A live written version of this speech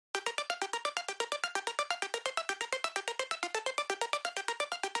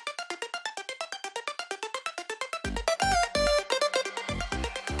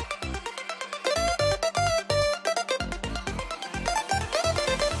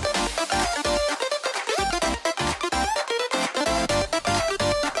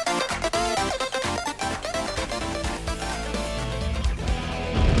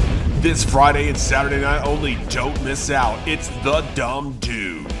This Friday and Saturday night only, don't miss out. It's The Dumb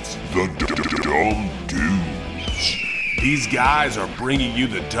Dudes. The Dumb Dudes. These guys are bringing you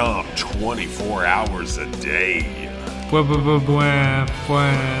the dumb 24 hours a day.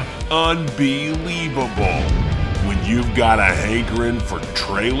 Unbelievable. When you've got a hankering for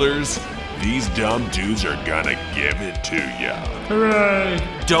trailers, these dumb dudes are gonna give it to ya. Hooray!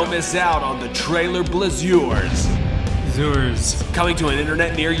 Don't miss out on the Trailer Blazures. Zurs. Coming to an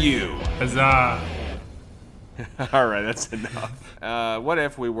internet near you. Huzzah. All right, that's enough. What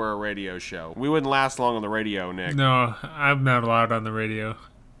if we were a radio show? We wouldn't last long on the radio, Nick. No, I'm not allowed on the radio.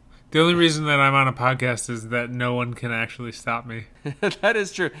 The only reason that I'm on a podcast is that no one can actually stop me. That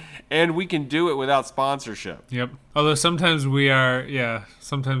is true. And we can do it without sponsorship. Yep. Although sometimes we are a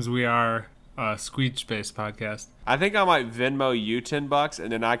Squeech-based podcast. I think I might Venmo you $10 and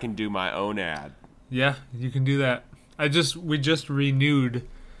then I can do my own ad. Yeah, you can do that. We just renewed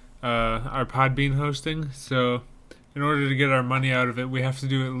our Podbean hosting, so in order to get our money out of it, we have to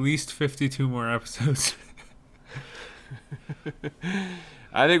do at least 52 more episodes.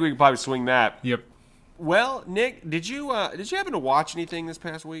 I think we can probably swing that. Yep. Well, Nick, did you happen to watch anything this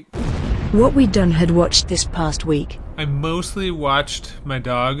past week? What we done had watched this past week. I mostly watched my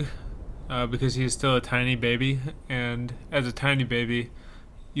dog because he is still a tiny baby, and as a tiny baby,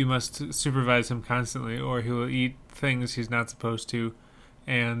 you must supervise him constantly or he will eat things he's not supposed to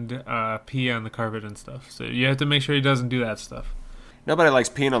and pee on the carpet and stuff. So you have to make sure he doesn't do that stuff. Nobody likes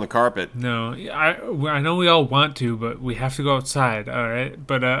peeing on the carpet. No, I know we all want to, but we have to go outside, all right?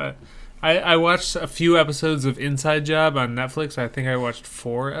 But I watched a few episodes of Inside Job on Netflix. I think I watched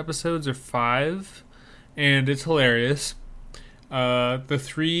 4 episodes or 5, and it's hilarious. The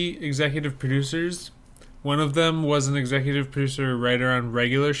 3 executive producers, one of them was an executive producer writer on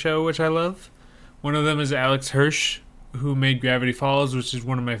Regular Show, which I love. One of them is Alex Hirsch, who made Gravity Falls, which is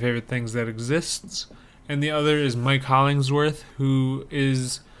one of my favorite things that exists. And the other is Mike Hollingsworth, who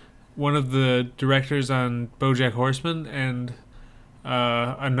is one of the directors on BoJack Horseman and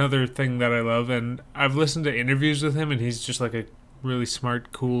another thing that I love. And I've listened to interviews with him, and he's just like a really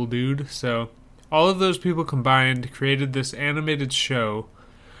smart, cool dude. So all of those people combined created this animated show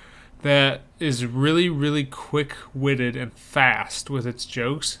that is really, really quick-witted and fast with its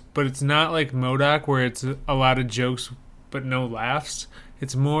jokes. But it's not like MODOK, where it's a lot of jokes but no laughs.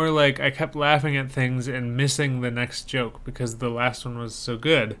 It's more like I kept laughing at things and missing the next joke because the last one was so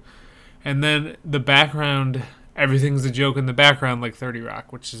good. And then the background, everything's a joke in the background, like 30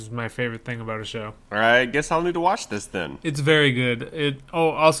 Rock, which is my favorite thing about a show. All right, I guess I'll need to watch this then. It's very good.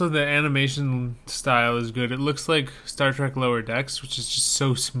 Also the animation style is good. It looks like Star Trek Lower Decks, which is just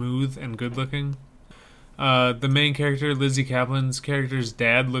so smooth and good looking. The main character, Lizzie Kaplan's character's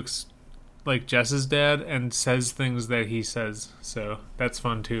dad, looks like Jess's dad and says things that he says, so that's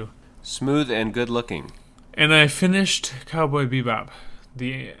fun too. Smooth and good looking. And I finished Cowboy Bebop,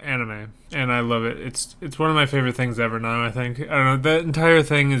 the anime, and I love it. It's one of my favorite things ever now, I think. I don't know, that entire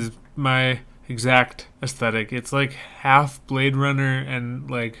thing is my exact aesthetic. It's like half Blade Runner and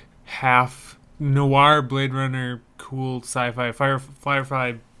like half noir Blade Runner, cool sci-fi,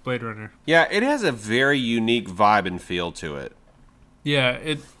 Firefly Blade Runner. Yeah, it has a very unique vibe and feel to it.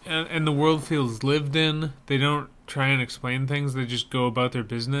 Yeah, and the world feels lived in. They don't try and explain things. They just go about their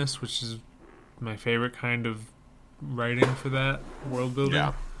business, which is my favorite kind of writing for that, world building.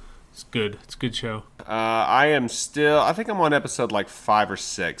 Yeah. It's good. It's a good show. I think I'm on episode like 5 or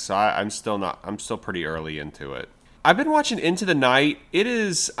 6, so I'm still pretty early into it. I've been watching Into the Night. It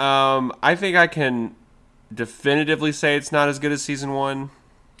is, I think I can definitively say it's not as good as season 1.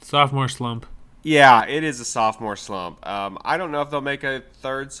 Sophomore slump. Yeah, it is a sophomore slump. I don't know if they'll make a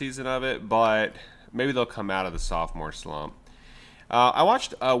 3rd season of it, but maybe they'll come out of the sophomore slump. I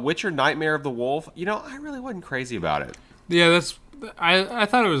watched Witcher Nightmare of the Wolf. You know, I really wasn't crazy about it. Yeah, I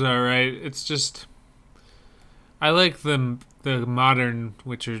thought it was alright. It's just, I like the modern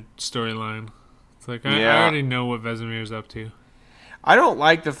Witcher storyline. It's like, I already know what Vesemir's up to. I don't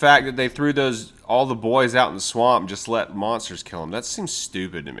like the fact that they threw all the boys out in the swamp and just let monsters kill them. That seems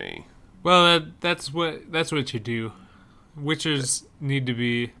stupid to me. Well, that's what you do. Witchers need to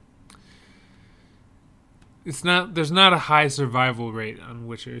be. There's not a high survival rate on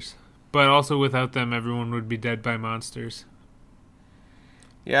Witchers, but also without them, everyone would be dead by monsters.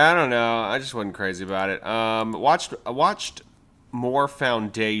 Yeah, I don't know. I just wasn't crazy about it. I watched more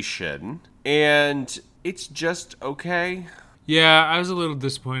Foundation, and it's just okay. Yeah, I was a little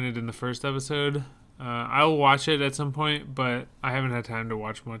disappointed in the first episode. I'll watch it at some point, but I haven't had time to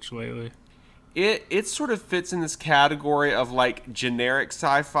watch much lately. It sort of fits in this category of like generic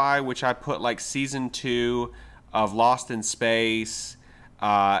sci-fi, which I put like season 2 of Lost in Space,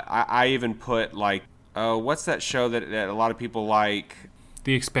 I even put like, what's that show that a lot of people like?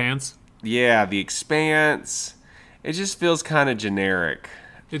 The Expanse. Yeah, The Expanse. It just feels kind of generic.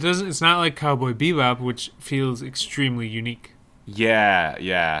 It doesn't. It's not like Cowboy Bebop, which feels extremely unique.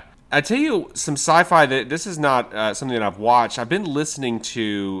 Yeah. I tell you some sci-fi that this is not something that I've watched. I've been listening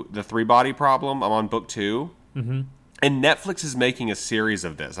to The Three Body Problem. I'm on book 2. Mm-hmm. And Netflix is making a series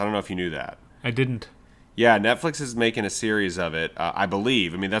of this. I don't know if you knew that. I didn't. Yeah, Netflix is making a series of it, I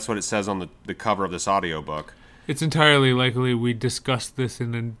believe. I mean, that's what it says on the cover of this audiobook. It's entirely likely we discussed this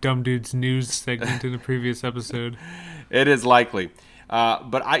in a Dumb Dudes News segment in a previous episode. It is likely.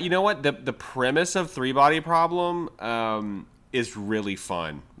 But you know what? The premise of Three Body Problem is really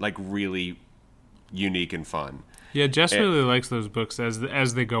fun. Like, really unique and fun. Yeah, Jess really likes those books as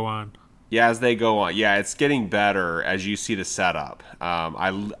they go on. Yeah, as they go on. Yeah, it's getting better as you see the setup.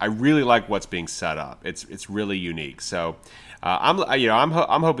 I really like what's being set up. It's really unique. So I'm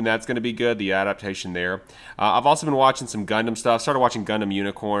hoping that's going to be good. The adaptation there. I've also been watching some Gundam stuff. Started watching Gundam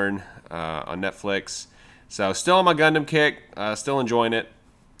Unicorn on Netflix. So still on my Gundam kick. Still enjoying it.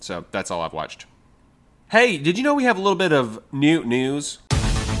 So that's all I've watched. Hey, did you know we have a little bit of new news?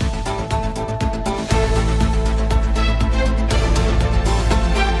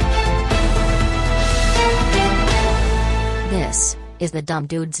 This is the Dumb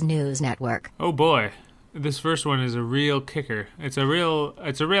Dudes News Network. Oh boy, this first one is a real kicker. It's a real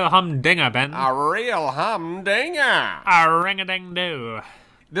humdinger, Ben. A real humdinger. A ring-a-ding-doo.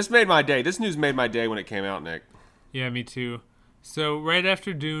 This made my day. This news made my day when it came out, Nick. Yeah, me too. So right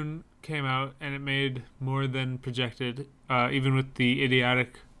after Dune came out, and it made more than projected, even with the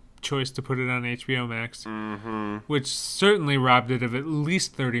idiotic choice to put it on HBO Max, which certainly robbed it of at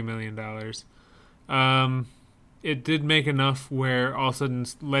least $30 million. It did make enough where all of a sudden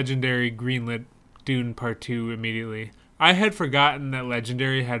Legendary greenlit Dune Part 2 immediately. I had forgotten that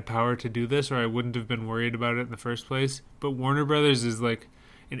Legendary had power to do this, or I wouldn't have been worried about it in the first place. But Warner Brothers is like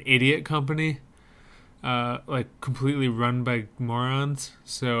an idiot company, like completely run by morons.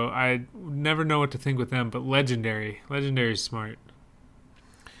 So I never know what to think with them. But Legendary is smart.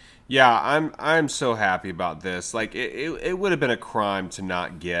 Yeah, I'm so happy about this. Like it would have been a crime to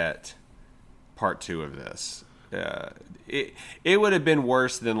not get Part 2 of this. It would have been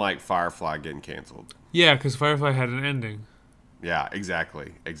worse than like Firefly getting canceled. Yeah, because Firefly had an ending. Yeah,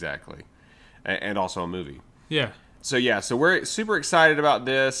 exactly, and also a movie. Yeah. So we're super excited about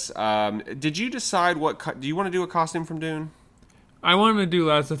this. Did you decide do you want to do a costume from Dune? I want to do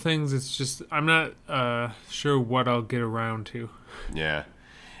lots of things. It's just I'm not sure what I'll get around to. Yeah,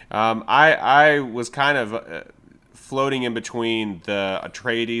 I was kind of floating in between the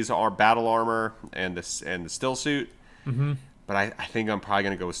Atreides battle armor and the still suit. Mm-hmm. But I think I'm probably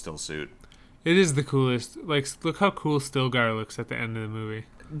going to go with still suit. It is the coolest. Like, look how cool Stilgar looks at the end of the movie.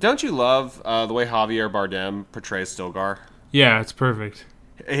 Don't you love the way Javier Bardem portrays Stilgar? Yeah, it's perfect.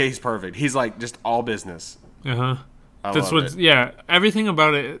 He's perfect. He's like just all business. Uh-huh. That's what. Yeah, everything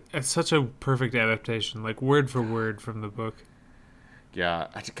about it. It's such a perfect adaptation, like word for word from the book. Yeah,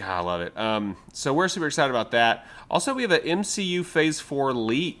 I love it. So we're super excited about that. Also, we have an MCU Phase 4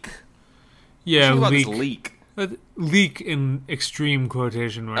 leak. Yeah, leak. Leak in extreme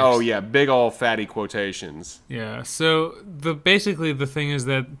quotation marks. Oh yeah, big old fatty quotations. Yeah. So basically the thing is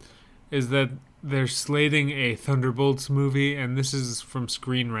that they're slating a Thunderbolts movie, and this is from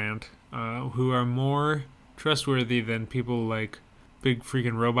Screen Rant, who are more trustworthy than people like Big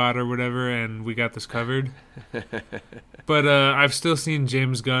Freaking Robot or whatever, and we got this covered. But I've still seen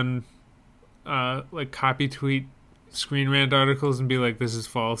James Gunn like copy tweet Screen Rant articles and be like, this is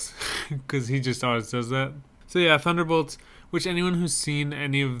false, because he just always does that. So yeah, Thunderbolts, which anyone who's seen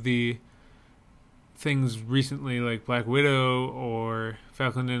any of the things recently, like Black Widow or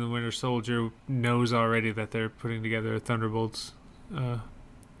Falcon and the Winter Soldier, knows already that they're putting together a Thunderbolts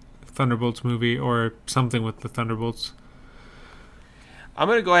movie or something with the Thunderbolts. I'm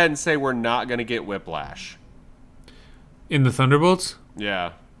going to go ahead and say we're not going to get Whiplash. In the Thunderbolts?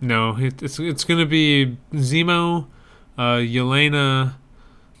 Yeah. No, it's going to be Zemo, Yelena,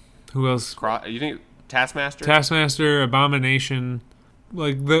 who else? You think Taskmaster? Taskmaster, Abomination,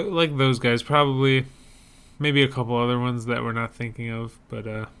 like those guys. Probably, maybe a couple other ones that we're not thinking of.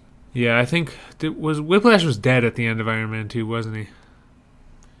 But yeah, I think Whiplash was dead at the end of Iron Man 2, wasn't he?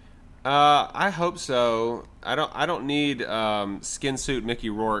 I hope so. I don't need skin suit Mickey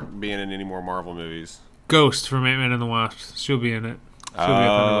Rourke being in any more Marvel movies. Ghost from Ant-Man and the Wasp. She'll be in it. She'll be a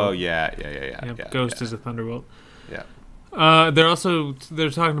Thunderbolt. Yeah. Ghost is a Thunderbolt. Yeah. They're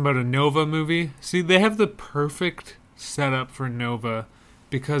talking about a Nova movie. See, they have the perfect setup for Nova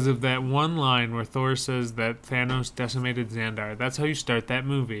because of that one line where Thor says that Thanos decimated Xandar. That's how you start that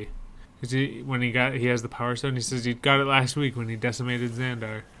movie. Because he has the Power Stone, he says he got it last week when he decimated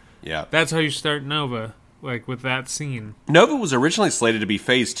Xandar. Yeah. That's how you start Nova, like with that scene. Nova was originally slated to be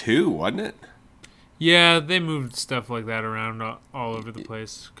Phase 2, wasn't it? Yeah, they moved stuff like that around all over the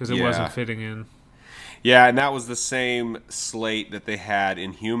place because it wasn't fitting in. Yeah, and that was the same slate that they had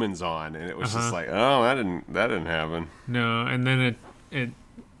Inhumans on, and it was just like, oh, that didn't happen. No, and then it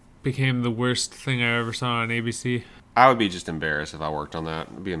became the worst thing I ever saw on ABC. I would be just embarrassed if I worked on that.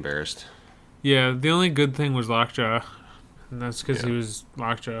 I'd be embarrassed. Yeah, the only good thing was Lockjaw, and that's because he was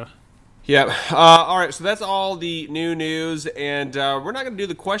Lockjaw. Yep. All right, so that's all the new news, and we're not going to do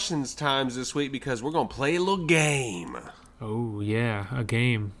the questions times this week because we're going to play a little game. Oh, yeah, a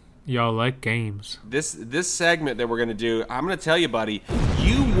game. Y'all like games. This segment that we're going to do, I'm going to tell you, buddy,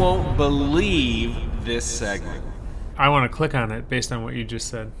 you won't believe this segment. I want to click on it based on what you just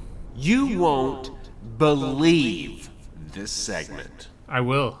said. You won't believe this segment. I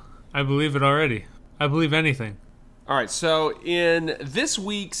will. I believe it already. I believe anything. All right, so in this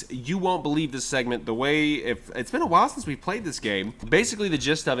week's You Won't Believe This segment, it's been a while since we've played this game. Basically, the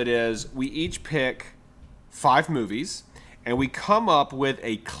gist of it is we each pick 5 movies, and we come up with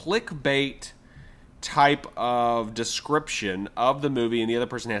a clickbait type of description of the movie, and the other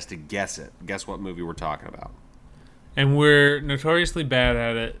person has to guess what movie we're talking about. And we're notoriously bad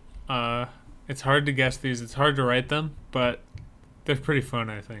at it. It's hard to guess these. It's hard to write them, but they're pretty fun,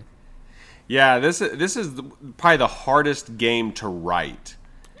 I think. Yeah, this is probably the hardest game to write.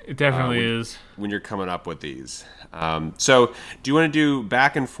 It definitely is. When you're coming up with these. So, do you want to do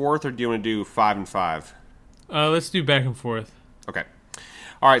back and forth, or do you want to do 5 and 5? Let's do back and forth. Okay.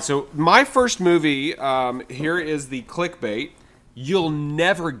 All right, so my first movie, here is the clickbait. You'll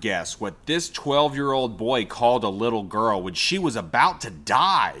never guess what this 12-year-old boy called a little girl when she was about to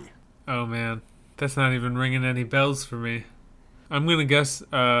die. Oh, man. That's not even ringing any bells for me. I'm going to guess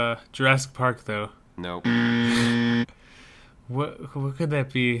Jurassic Park, though. Nope. What could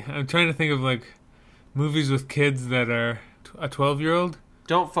that be? I'm trying to think of, like, movies with kids that are a 12-year-old.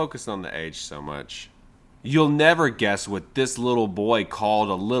 Don't focus on the age so much. You'll never guess what this little boy called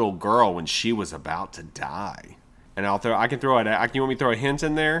a little girl when she was about to die. And I can throw it. You want me to throw a hint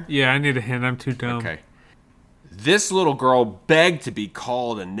in there? Yeah, I need a hint. I'm too dumb. Okay. This little girl begged to be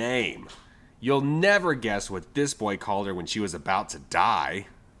called a name. You'll never guess what this boy called her when she was about to die.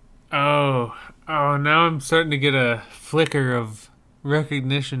 Oh, now I'm starting to get a flicker of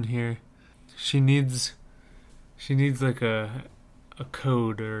recognition here. She needs like a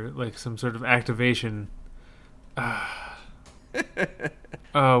code or like some sort of activation.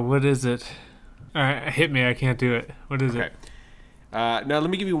 Oh, what is it? All right, hit me. I can't do it. What is it? Now, let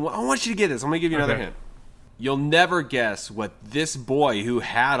me give you one. I want you to get this. I'm going to give you another hint. You'll never guess what this boy who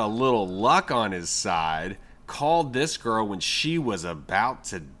had a little luck on his side called this girl when she was about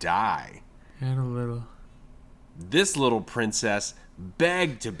to die. Had a little. This little princess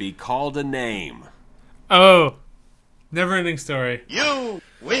begged to be called a name. Oh, Never-Ending Story. You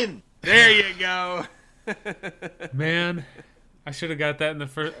win. There you go. Man, I should have got that in the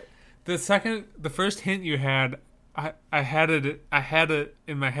first. The first hint you had, I had it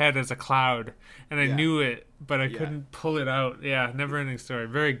in my head as a cloud, and I knew it, but I couldn't pull it out. Yeah, Never-Ending Story.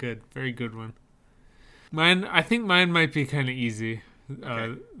 Very good one. I think mine might be kind of easy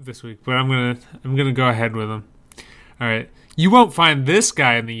this week, but I'm gonna go ahead with them. All right. You won't find this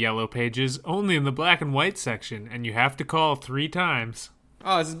guy in the yellow pages, only in the black and white section, and you have to call 3 times.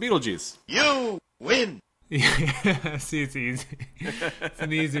 Oh, this is Beetlejuice. You win. Yeah, see, it's easy. It's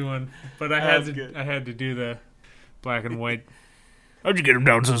an easy one, but I had to do the black and white. How'd you get them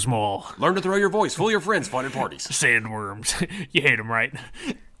down so small? Learn to throw your voice. Fool your friends. Fun at parties. Sandworms. You hate them, right?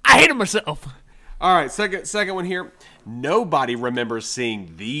 I hate them myself. All right, second one here. Nobody remembers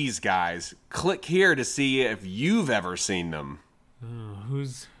seeing these guys. Click here to see if you've ever seen them. Oh,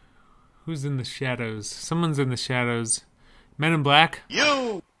 who's in the shadows? Someone's in the shadows. Men in Black?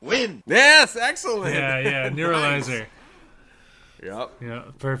 You win. Yes, excellent. Yeah, Neuralizer. Yep. Yeah,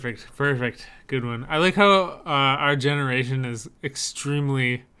 perfect. Good one. I like how our generation is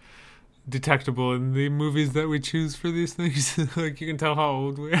extremely detectable in the movies that we choose for these things. Like, you can tell how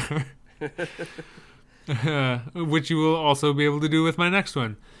old we are. Which you will also be able to do with my next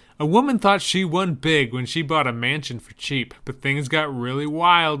one. A woman thought she won big when she bought a mansion for cheap, but things got really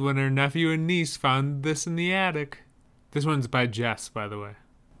wild when her nephew and niece found this in the attic. This one's by Jess, by the way.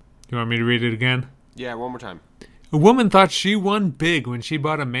 You want me to read it again? Yeah, one more time. A woman thought she won big when she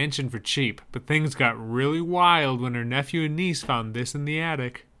bought a mansion for cheap, but things got really wild when her nephew and niece found this in the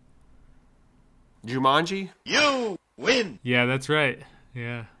attic. Jumanji? You win. Yeah, that's right.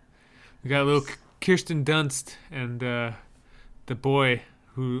 Yeah. We got little Kirsten Dunst and the boy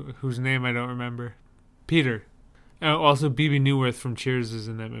whose name I don't remember. Peter. Also, BB Newirth from Cheers is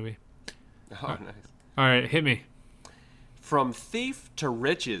in that movie. Oh, nice. All right, hit me. From thief to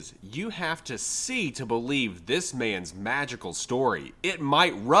riches, you have to see to believe this man's magical story. It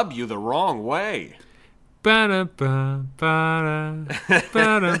might rub you the wrong way. Ba-da-ba, ba-da,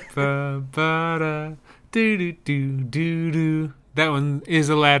 ba-da-ba, ba-da, do-do-do-do-do. That one is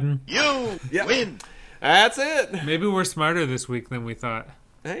Aladdin. You win. That's it. Maybe we're smarter this week than we thought.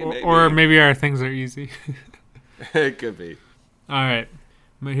 Hey, Or maybe our things are easy. it could be. All right,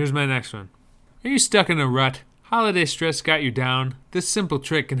 here's my next one. Are you stuck in a rut? Holiday stress got you down? This simple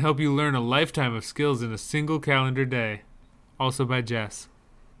trick can help you learn a lifetime of skills in a single calendar day. Also by Jess.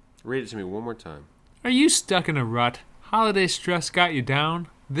 Read it to me one more time. Are you stuck in a rut? Holiday stress got you down?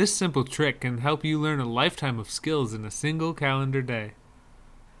 This simple trick can help you learn a lifetime of skills in a single calendar day.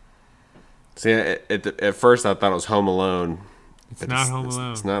 See, at first I thought it was Home Alone. It's not Home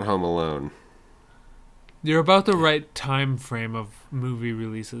Alone. It's not Home Alone. You're about the right time frame of movie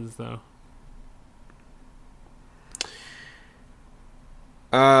releases, though.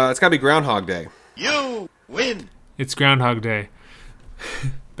 It's got to be Groundhog Day. You win. It's Groundhog Day.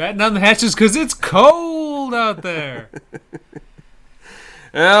 Batten on the hatches because it's cold out there.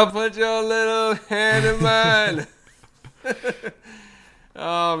 I'll put your little hand in mine.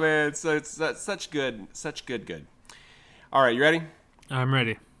 Oh, man. It's such good. All right, you ready? I'm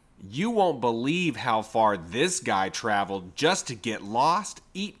ready. You won't believe how far this guy traveled just to get lost,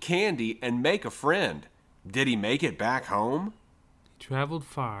 eat candy, and make a friend. Did he make it back home? Traveled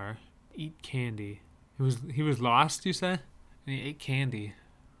far, eat candy. He was lost, you say? And he ate candy.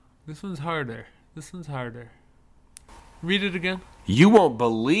 This one's harder. Read it again. You won't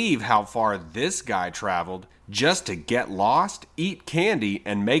believe how far this guy traveled just to get lost, eat candy,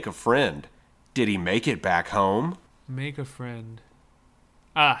 and make a friend. Did he make it back home? Make a friend.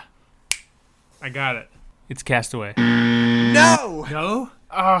 Ah, I got it. It's Castaway. No! No?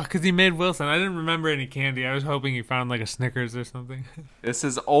 Oh, because he made Wilson. I didn't remember any candy. I was hoping he found like a Snickers or something. This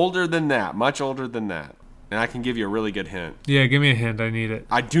is older than that, much older than that. And I can give you a really good hint. Yeah, give me a hint. I need it.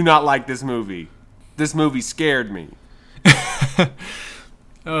 I do not like this movie. This movie scared me.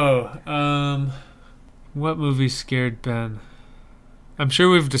 What movie scared Ben? I'm sure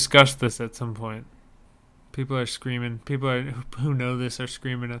we've discussed this at some point. People are screaming. Who know this are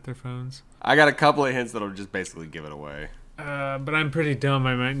screaming at their phones. I got a couple of hints that'll just basically give it away. But I'm pretty dumb.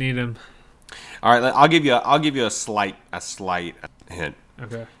 I might need him. All right, I'll give you a slight hint.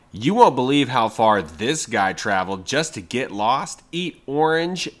 Okay. You won't believe how far this guy traveled just to get lost, eat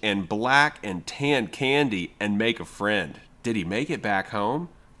orange and black and tan candy, and make a friend. Did he make it back home?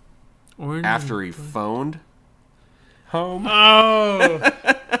 Orange After he phoned home? Oh!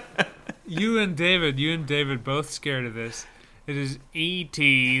 You and David both scared of this. It is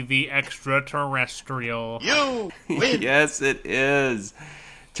E.T. the extraterrestrial. You win. Yes, it is.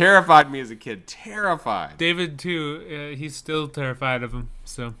 Terrified me as a kid. Terrified. David, too, he's still terrified of him,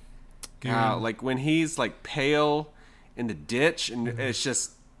 so. Like when he's like pale in the ditch and it's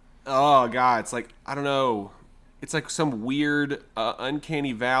just, oh God, it's like, I don't know. It's like some weird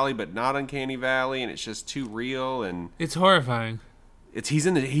uncanny valley, but not uncanny valley, and it's just too real, and It's horrifying. he's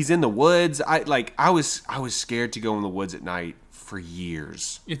in the woods. I was scared to go in the woods at night for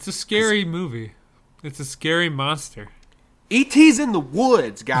years. It's a scary movie. It's a scary monster. E.T.'s in the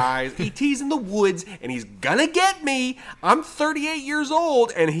woods, guys. E.T.'s in the woods, and he's gonna get me. I'm 38 years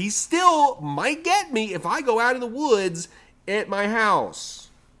old, and he still might get me if I go out in the woods at my house.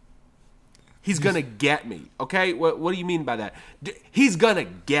 He's gonna get me, okay? What do you mean by that? He's gonna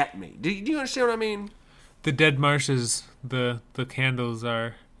get me. Do you understand what I mean? The dead marshes, the candles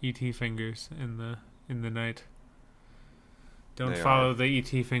are E.T. fingers in the night. Don't They follow are. the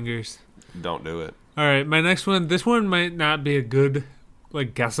E.T. fingers. Don't do it. All right, my next one. This one might not be a good,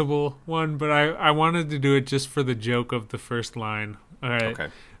 like, guessable one, but I wanted to do it just for the joke of the first line. All right. Okay.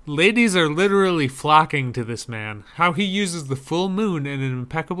 Ladies are literally flocking to this man. How he uses the full moon and an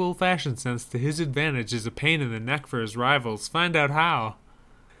impeccable fashion sense to his advantage is a pain in the neck for his rivals. Find out how.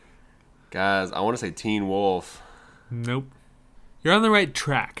 Guys, I want to say Teen Wolf. Nope. You're on the right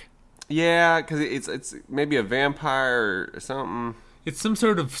track. Yeah, because it's maybe a vampire or something. It's some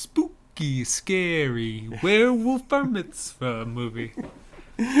sort of spooky, scary werewolf bar mitzvah movie.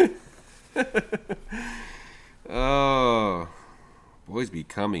 Oh, boys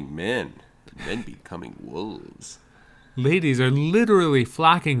becoming men, men becoming wolves. Ladies are literally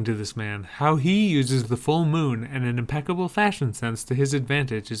flocking to this man. How he uses the full moon and an impeccable fashion sense to his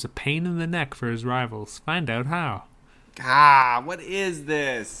advantage is a pain in the neck for his rivals. Find out how. What is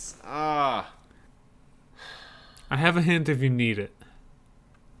this? I have a hint if you need it.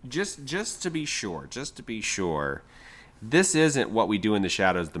 Just to be sure, this isn't What We Do in the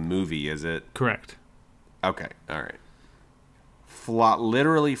Shadows, the movie, is it? Correct. Okay, all right.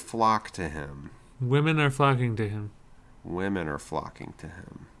 Literally flock to him. Women are flocking to him. Women are flocking to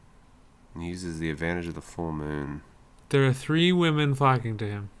him. He uses the advantage of the full moon. There are 3 women flocking to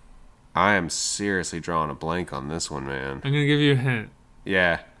him. I am seriously drawing a blank on this one, man. I'm going to give you a hint.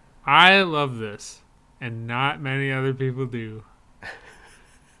 Yeah. I love this, and not many other people do.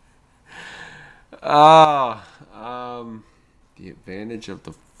 The advantage of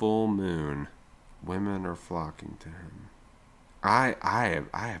the full moon. Women are flocking to him. I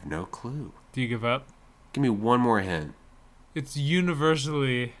have no clue. Do you give up? Give me one more hint. It's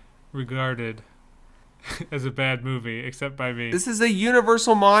universally regarded as a bad movie, except by me. This is a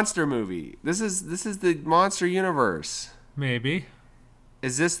Universal monster movie. This is the monster universe. Maybe.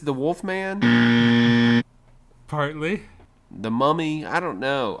 Is this the Wolfman? Partly. The Mummy? I don't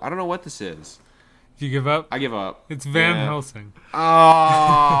know. I don't know what this is. Do you give up? I give up. It's Van Helsing.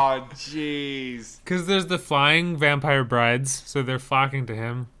 Oh, jeez. Because there's the flying vampire brides, so they're flocking to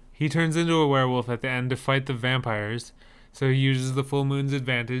him. He turns into a werewolf at the end to fight the vampires, so he uses the full moon's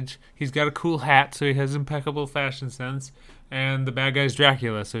advantage. He's got a cool hat, so he has impeccable fashion sense. And the bad guy's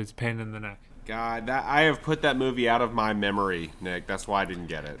Dracula, so it's a pain in the neck. God, I have put that movie out of my memory, Nick. That's why I didn't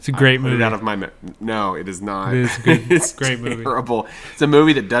get it. It's a great movie. It out of my no, it is not. It is good. It's great movie. Terrible. It's a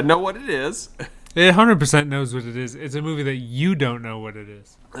movie that doesn't know what it is. It 100% knows what it is. It's a movie that you don't know what it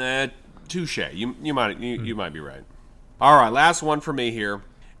is. Touche. You might be right. All right, last one for me here.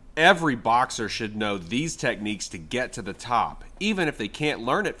 Every boxer should know these techniques to get to the top, even if they can't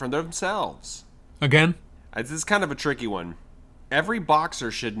learn it from themselves. Again? This is kind of a tricky one. Every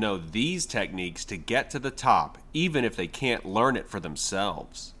boxer should know these techniques to get to the top, even if they can't learn it for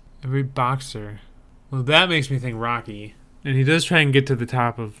themselves. Every boxer. Well, that makes me think Rocky. And he does try and get to the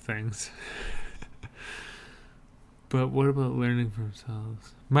top of things. But what about learning for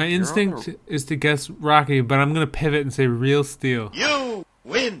themselves? My instinct is to guess Rocky, but I'm going to pivot and say Real Steel. You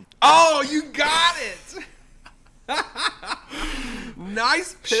win. Oh, you got it!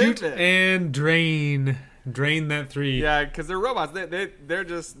 Nice pivot. Shoot and drain. Drain that 3. Yeah, because they're robots. They're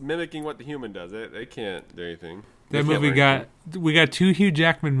just mimicking what the human does. They can't do anything. That movie we got 2 Hugh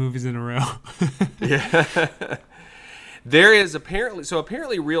Jackman movies in a row. Yeah. There is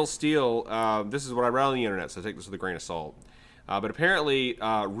apparently Real Steel, this is what I read on the internet, so take this with a grain of salt. But apparently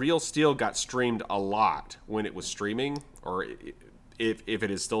Real Steel got streamed a lot when it was streaming, or if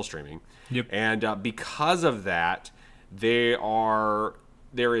it is still streaming. Yep. And because of that, there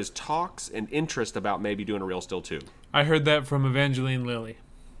is talks and interest about maybe doing a Real Steel 2. I heard that from Evangeline Lilly.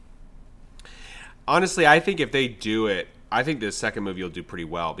 Honestly, I think if they do it, I think the second movie will do pretty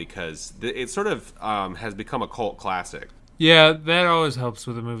well because it sort of has become a cult classic. Yeah, that always helps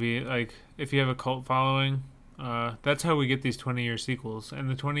with a movie. Like, if you have a cult following, that's how we get these 20-year sequels. And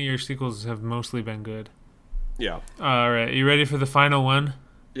the 20-year sequels have mostly been good. Yeah. All right, you ready for the final one?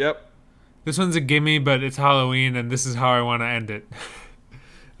 Yep. This one's a gimme, but it's Halloween, and this is how I want to end it.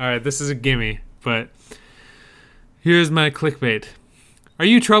 All right, this is a gimme, but here's my clickbait. Are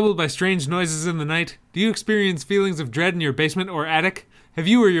you troubled by strange noises in the night? Do you experience feelings of dread in your basement or attic? Have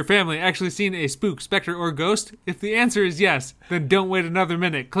you or your family actually seen a spook, specter, or ghost? If the answer is yes, then don't wait another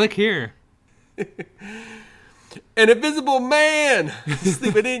minute. Click here. An invisible man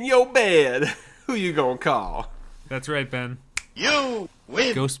sleeping in your bed. Who you gonna call? That's right, Ben. You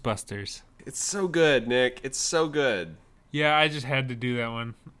win. Ghostbusters. It's so good, Nick. It's so good. Yeah, I just had to do that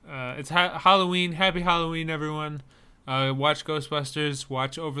one. It's Halloween. Happy Halloween, everyone. Watch Ghostbusters.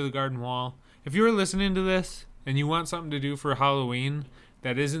 Watch Over the Garden Wall. If you're listening to this and you want something to do for Halloween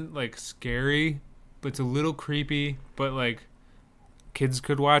that isn't, like, scary, but it's a little creepy, but, like, kids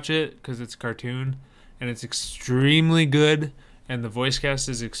could watch it because it's a cartoon, and it's extremely good, and the voice cast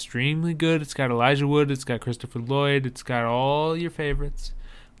is extremely good. It's got Elijah Wood. It's got Christopher Lloyd. It's got all your favorites.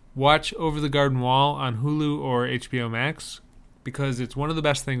 Watch Over the Garden Wall on Hulu or HBO Max because it's one of the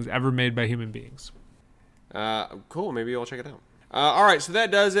best things ever made by human beings. Cool. Maybe I'll check it out. All right, so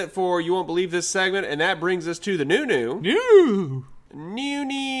that does it for You Won't Believe This segment, and that brings us to the new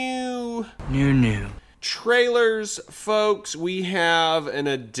trailers, folks. We have an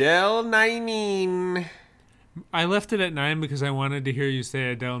Adele 19. I left it at 9 because I wanted to hear you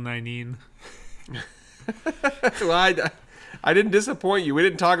say Adele 19. Well, I didn't disappoint you. We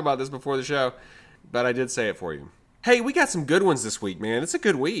didn't talk about this before the show, but I did say it for you. Hey, we got some good ones this week, man. It's a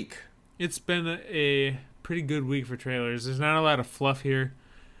good week. It's been a pretty good week for trailers. There's not a lot of fluff here.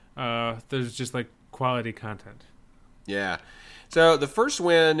 There's just, like, quality content. Yeah. So the first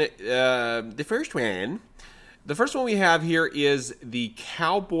one we have here is the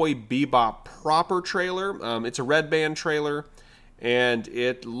Cowboy Bebop proper trailer. It's a Red Band trailer, and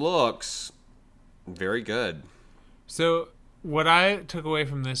it looks very good. So what I took away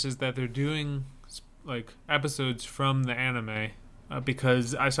from this is that they're doing like episodes from the anime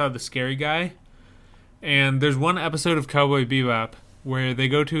because I saw the Scary Guy, and there's one episode of Cowboy Bebop where they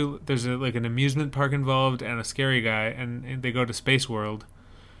go to there's like an amusement park involved and a scary guy, and they go to Space World.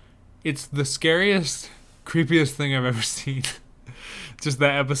 It's the scariest, creepiest thing I've ever seen. Just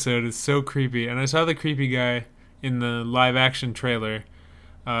that episode is so creepy, and I saw the creepy guy in the live action trailer.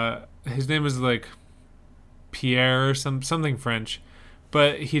 His name is like Pierre or something French,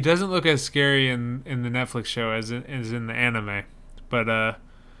 but he doesn't look as scary in the Netflix show as in the anime. But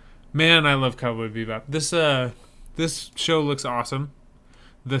man, I love Cowboy Bebop. This show looks awesome.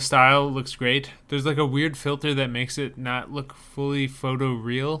 The style looks great. There's like a weird filter that makes it not look fully photo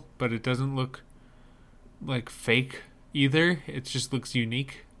real, but it doesn't look like fake either. It just looks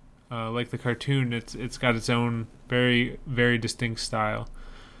unique. Like the cartoon, it's got its own very, very distinct style.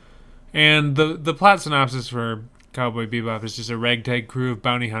 And the plot synopsis for Cowboy Bebop is just a ragtag crew of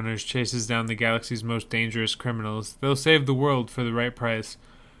bounty hunters chases down the galaxy's most dangerous criminals. They'll save the world for the right price.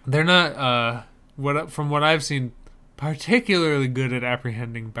 They're not, from what I've seen, particularly good at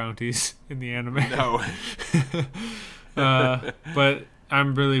apprehending bounties in the anime. No. But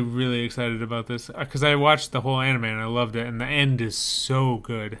I'm really, really excited about this because I watched the whole anime and I loved it, and the end is so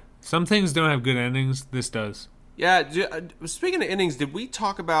good. Some things don't have good endings. This does. Yeah, speaking of endings, did we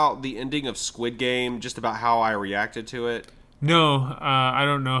talk about the ending of Squid Game, just about how I reacted to it? No, I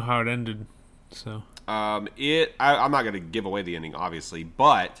don't know how it ended. So I'm not going to give away the ending, obviously,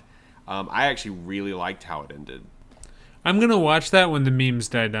 but I actually really liked how it ended. I'm going to watch that when the memes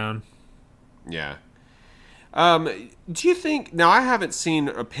die down. Yeah. Do you think... Now, I haven't seen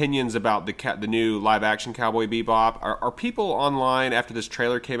opinions about the new live-action Cowboy Bebop. Are people online after this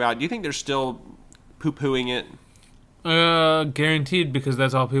trailer came out, do you think they're still poo-pooing it? Guaranteed, because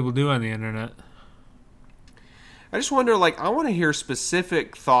that's all people do on the internet. I just wonder, I want to hear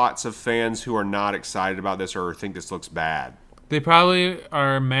specific thoughts of fans who are not excited about this or think this looks bad. They probably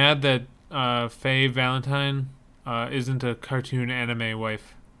are mad that Faye Valentine isn't a cartoon anime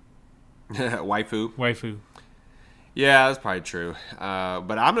wife. Waifu. Yeah, that's probably true. But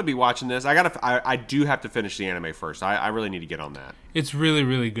I'm gonna be watching this. I do have to finish the anime first. I really need to get on that. It's really,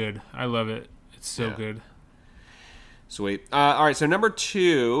 really good. I love it. It's so good. Sweet. All right, so number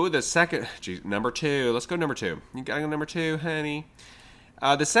two. Let's go number two. You got number two, honey.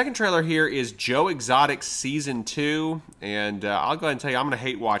 The second trailer here is Joe Exotic Season 2, and I'll go ahead and tell you, I'm going to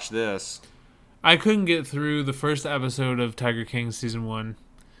hate watch this. I couldn't get through the first episode of Tiger King Season 1,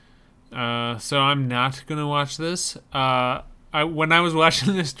 so I'm not going to watch this. When I was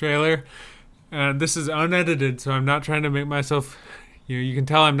watching this trailer, this is unedited, so I'm not trying to make myself... You can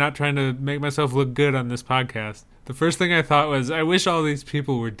tell I'm not trying to make myself look good on this podcast. The first thing I thought was, I wish all these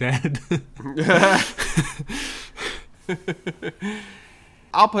people were dead.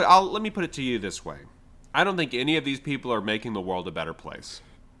 Let me put it to you this way. I don't think any of these people are making the world a better place.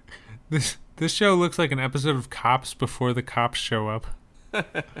 This show looks like an episode of Cops before the cops show up.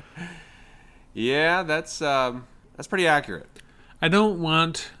 Yeah, that's pretty accurate. I don't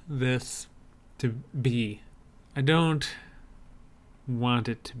want this to be. I don't want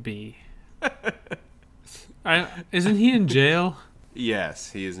it to be. Isn't he in jail?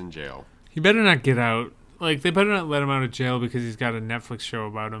 Yes, he is in jail. He better not get out. They better not let him out of jail because he's got a Netflix show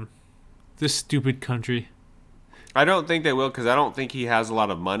about him. This stupid country. I don't think they will because I don't think he has a lot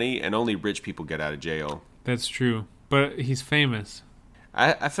of money, and only rich people get out of jail. That's true. But he's famous.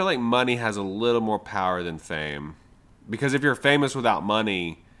 I feel like money has a little more power than fame. Because if you're famous without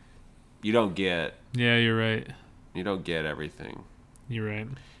money, you don't get... Yeah, you're right. You don't get everything. You're right.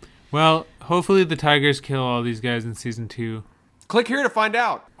 Well, hopefully the Tigers kill all these guys in Season 2. Click here to find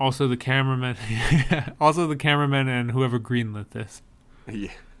out. Also the cameraman. And whoever greenlit this.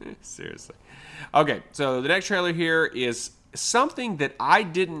 Yeah, seriously. Okay, so the next trailer here is something that I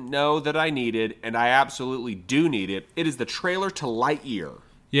didn't know that I needed, and I absolutely do need it. It is the trailer to Lightyear.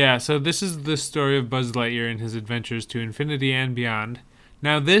 Yeah, so this is the story of Buzz Lightyear and his adventures to infinity and beyond.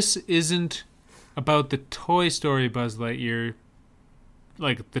 Now, this isn't about the Toy Story Buzz Lightyear,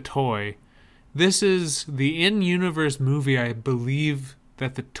 like the toy. This is the in-universe movie I believe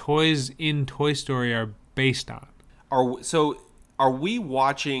that the toys in Toy Story are based on. Are we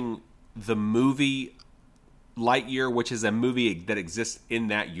watching the movie Lightyear, which is a movie that exists in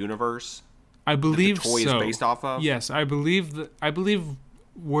that universe? I believe that the toy so. is based off of? Yes, I believe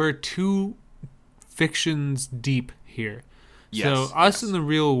we're two fictions deep here. Yes, So us yes. in the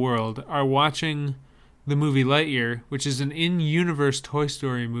real world are watching the movie Lightyear, which is an in-universe Toy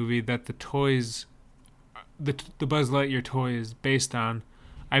Story movie that the Buzz Lightyear toy is based on,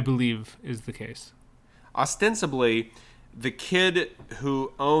 I believe, is the case. Ostensibly, the kid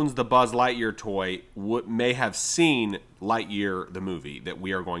who owns the Buzz Lightyear toy may have seen Lightyear, the movie that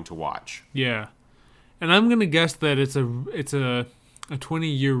we are going to watch. Yeah, and I'm gonna guess that it's a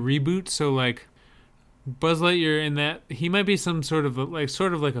 20-year reboot. So like Buzz Lightyear in that he might be some sort of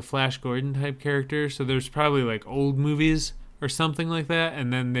like a Flash Gordon type character. So there's probably like old movies or something like that,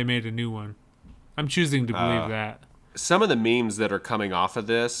 and then they made a new one. I'm choosing to believe that. Some of the memes that are coming off of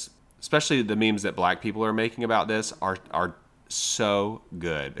this, especially the memes that black people are making about this, are so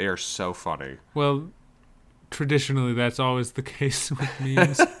good. They are so funny. Well, traditionally that's always the case with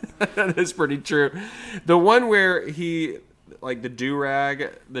memes. That is pretty true. The one where he, like the do-rag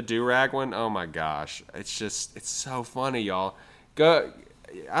one, oh my gosh. It's so funny, y'all.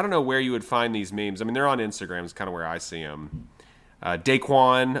 I don't know where you would find these memes. I mean, they're on Instagram. It's kind of where I see them.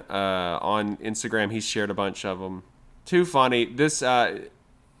 Daquan on Instagram, he's shared a bunch of them. Too funny. This, I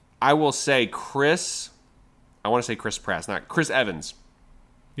will say I want to say Chris Pratt, not Chris Evans.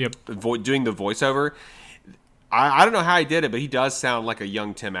 Yep. Doing the voiceover. I don't know how he did it, but he does sound like a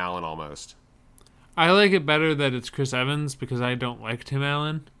young Tim Allen almost. I like it better that it's Chris Evans because I don't like Tim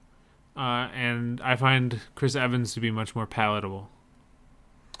Allen. And I find Chris Evans to be much more palatable.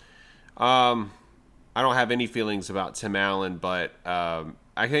 I don't have any feelings about Tim Allen, but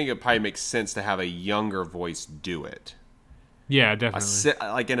I think it probably makes sense to have a younger voice do it. Yeah, definitely.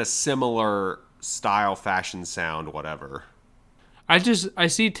 Like in a similar style, fashion, sound, whatever. I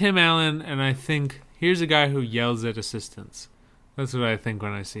see Tim Allen and I think, here's a guy who yells at assistants. That's what I think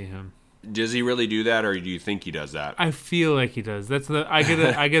when I see him. Does he really do that, or do you think he does that? I feel like he does. I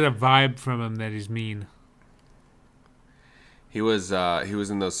get a vibe from him that he's mean. He was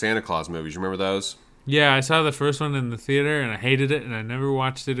in those Santa Claus movies. Remember those? Yeah, I saw the first one in the theater and I hated it and I never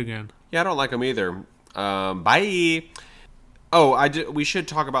watched it again. Yeah, I don't like them either. Bye. Oh, we should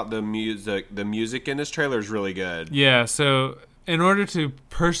talk about the music. The music in this trailer is really good. Yeah, so in order to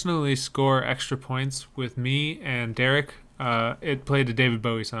personally score extra points with me and Derek, it played a David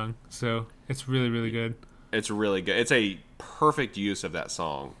Bowie song. So it's really, really good. It's really good. It's a perfect use of that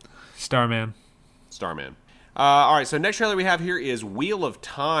song. Starman. All right, so next trailer we have here is Wheel of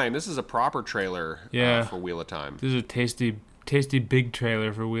Time. This is a proper trailer for Wheel of Time. This is a tasty big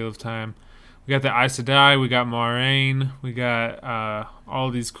trailer for Wheel of Time. We got the Aes Sedai, we got Moraine, we got all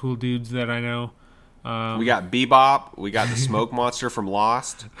these cool dudes that I know. We got Bebop, we got the smoke monster from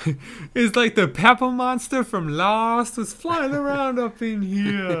Lost. It's like the pepper monster from Lost was flying around up in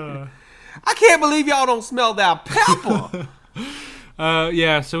here. I can't believe y'all don't smell that pepper.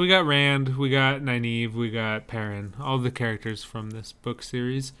 Yeah, so we got Rand, we got Nynaeve, we got Perrin, all the characters from this book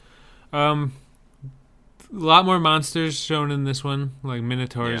series. A lot more monsters shown in this one, like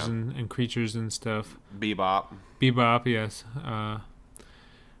minotaurs and creatures and stuff. Bebop, yes.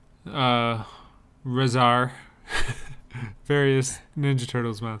 Razar. Various Ninja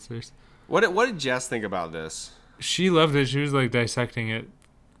Turtles monsters. What did Jess think about this? She loved it. She was like dissecting it,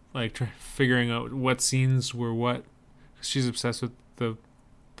 like figuring out what scenes were what. She's obsessed with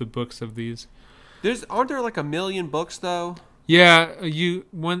the books of these. Aren't there like a million books though? Yeah,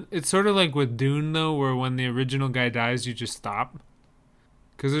 it's sort of like with Dune though, where when the original guy dies, you just stop.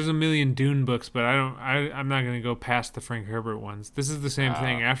 Because there's a million Dune books, but I'm not going to go past the Frank Herbert ones. This is the same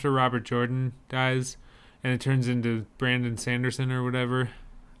thing. After Robert Jordan dies, and it turns into Brandon Sanderson or whatever,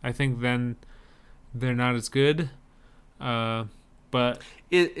 I think then they're not as good. But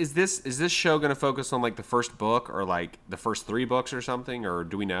is this show going to focus on like the first book or like the first 3 books or something, or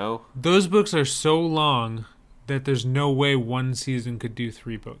do we know? Those books are so long that there's no way one season could do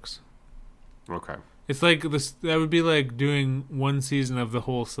 3 books. Okay. It's like this. That would be like doing one season of the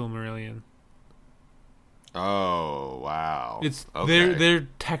whole Silmarillion. Oh wow! It's okay. they're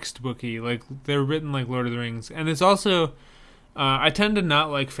textbooky, like they're written like Lord of the Rings, and it's also. I tend to not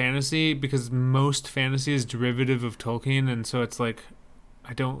like fantasy because most fantasy is derivative of Tolkien, and so it's like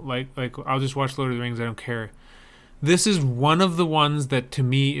I don't like I'll just watch Lord of the Rings. I don't care. This is one of the ones that to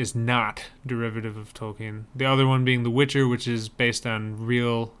me is not derivative of Tolkien. The other one being The Witcher, which is based on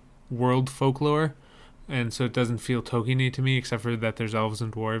real world folklore. And so it doesn't feel Tolkien-y to me, except for that there's elves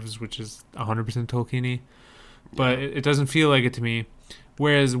and dwarves, which is 100% Tolkien-y. But it doesn't feel like it to me.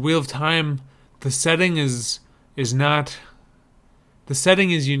 Whereas Wheel of Time, the setting is not... The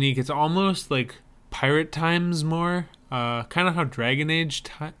setting is unique. It's almost like pirate times more. Kind of how Dragon Age,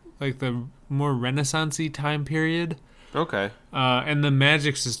 like the more Renaissance-y time period. Okay. And the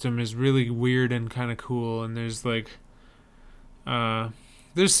magic system is really weird and kind of cool. And there's like,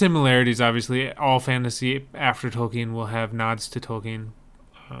 there's similarities. Obviously, all fantasy after Tolkien will have nods to Tolkien,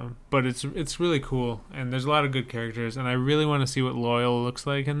 but it's really cool. And there's a lot of good characters. And I really want to see what Loyal looks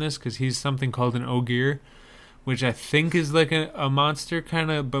like in this because he's something called an Ogier, which I think is like a monster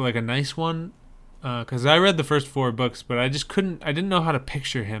kind of, but like a nice one. Because I read the first 4 books, but I didn't know how to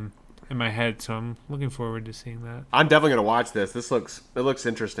picture him in my head, so I'm looking forward to seeing that. I'm definitely going to watch this. It looks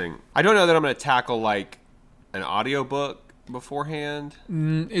interesting. I don't know that I'm going to tackle like an audiobook beforehand.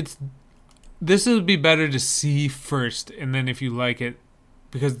 This would be better to see first, and then if you like it,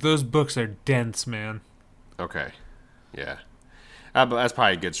 because those books are dense, man. Okay. Yeah. But that's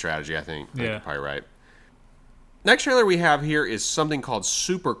probably a good strategy, I think. Yeah. You're probably right. Next trailer we have here is something called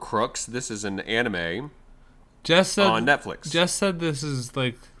Super Crooks. This is an anime on Netflix. Jess said this is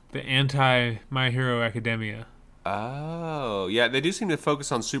like the anti My Hero Academia. Oh, yeah. They do seem to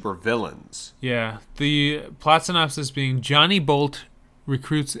focus on super villains. Yeah. The plot synopsis being Johnny Bolt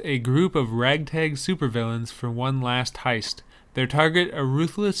recruits a group of ragtag supervillains for one last heist. Their target, a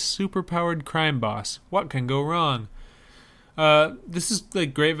ruthless, superpowered crime boss. What can go wrong? This is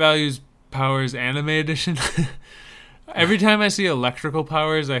like Great Values Powers Anime Edition. Every time I see electrical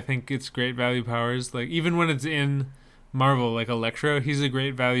powers, I think it's Great Value Powers. Like, even when it's in Marvel, like Electro, he's a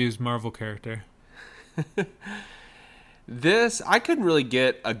Great Values Marvel character. I couldn't really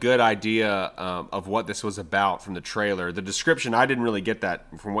get a good idea of what this was about from the trailer. The description, I didn't really get that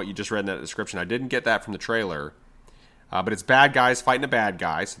from what you just read in that description. I didn't get that from the trailer. But it's bad guys fighting a bad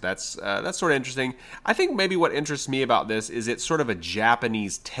guy, so that's sort of interesting. I think maybe what interests me about this is it's sort of a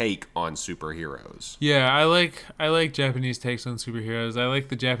Japanese take on superheroes. Yeah, I like Japanese takes on superheroes. I like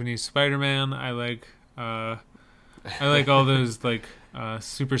the Japanese Spider-Man. I like all those like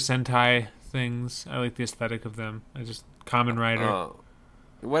Super Sentai things. I like the aesthetic of them. Kamen Rider.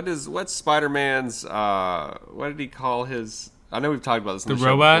 What's Spider-Man's? What did he call his? I know we've talked about this. In the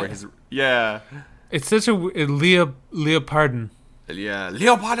robot. Before. Yeah. It's such a Leopardon. Yeah,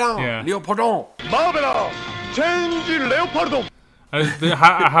 Leopardon. Yeah. Leopardon. Babylon, change Leopardon.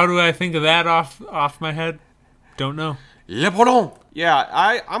 How do I think of that off my head? Don't know. Leopardon. Yeah,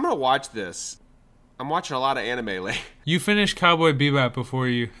 I'm gonna watch this. I'm watching a lot of anime lately. You finish Cowboy Bebop before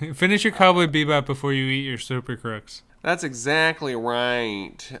you finish your Cowboy Bebop before you eat your Super Crooks. That's exactly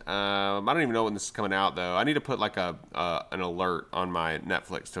right. I don't even know when this is coming out, though. I need to put like an alert on my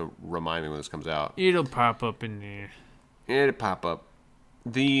Netflix to remind me when this comes out. It'll pop up in there. It'll pop up.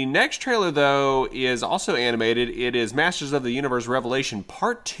 The next trailer, though, is also animated. It is Masters of the Universe Revelation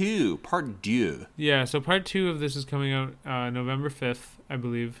Part 2. Part 2. Yeah, so Part 2 of this is coming out November 5th, I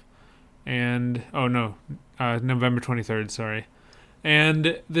believe. And, November 23rd, sorry.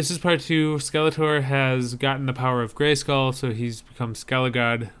 And this is Part 2. Skeletor has gotten the power of Grayskull, so he's become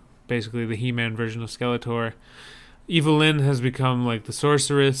Skelegod, basically the He-Man version of Skeletor. Evelyn has become like the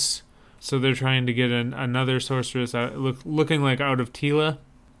sorceress, so they're trying to get another sorceress looking like out of Tila.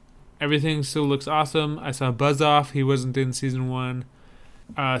 Everything still looks awesome. I saw Buzz Off. He wasn't in Season 1.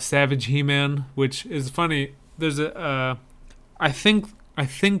 Savage He-Man, which is funny. There's I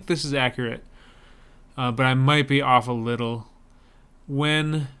think this is accurate, but I might be off a little.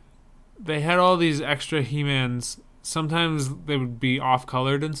 When they had all these extra He-Mans, sometimes they would be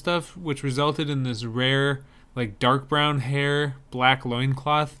off-colored and stuff, which resulted in this rare, like, dark brown hair, black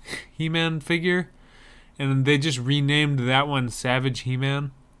loincloth He-Man figure. And they just renamed that one Savage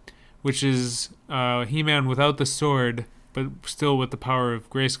He-Man, which is He-Man without the sword, but still with the power of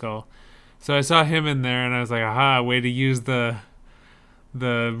Grayskull. So I saw him in there, and I was like, aha, way to use the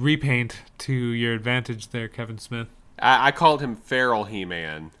repaint to your advantage there, Kevin Smith. I called him Feral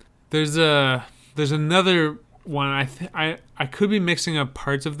He-Man. There's another one. I could be mixing up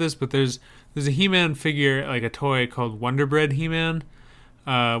parts of this, but there's a He-Man figure, like a toy called Wonder Bread He-Man,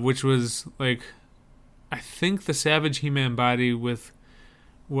 which was like, I think the Savage He-Man body with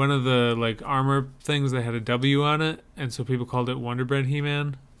one of the like armor things that had a W on it, and so people called it Wonder Bread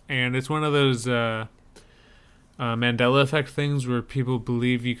He-Man. And it's one of those Mandela effect things where people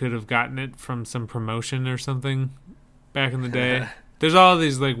believe you could have gotten it from some promotion or something back in the day. There's all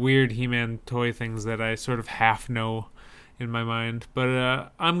these like weird He-Man toy things that I sort of half know in my mind. But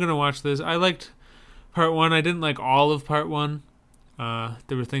I'm going to watch this. I liked Part 1. I didn't like all of Part 1.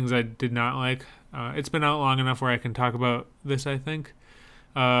 There were things I did not like. It's been out long enough where I can talk about this, I think.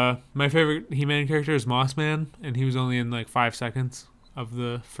 My favorite He-Man character is Moss Man, and he was only in like 5 seconds of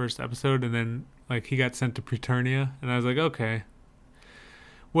the first episode, and then like he got sent to Preternia, and I was like, okay.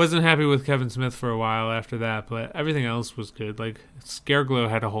 Wasn't happy with Kevin Smith for a while after that, but everything else was good. Like, Scareglow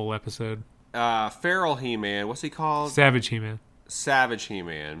had a whole episode. feral He-Man. What's he called? Savage He-Man. Savage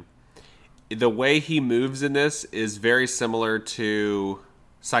He-Man. The way he moves in this is very similar to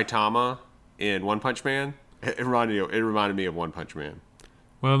Saitama in One Punch Man. It reminded me of One Punch Man.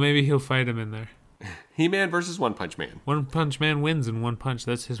 Well, maybe he'll fight him in there. He-Man versus One Punch Man. One Punch Man wins in one punch.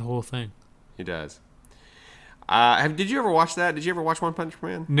 That's his whole thing. He does. Did you ever watch that? Did you ever watch One Punch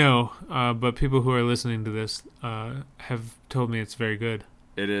Man? No, but people who are listening to this have told me it's very good.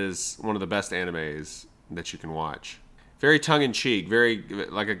 It is one of the best animes that you can watch. Very tongue-in-cheek, very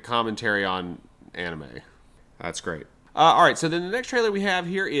like a commentary on anime. That's great. All right, so then the next trailer we have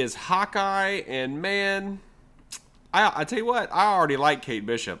here is Hawkeye, and man, I tell you what, I already like Kate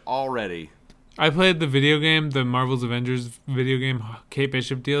Bishop already. I played the video game, the Marvel's Avengers video game, Kate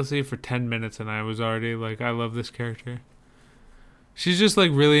Bishop DLC, for 10 minutes, and I was already like, I love this character. She's just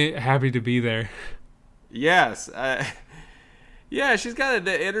like really happy to be there. Yes. Yeah, she's got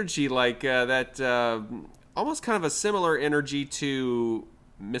the energy like that, almost kind of a similar energy to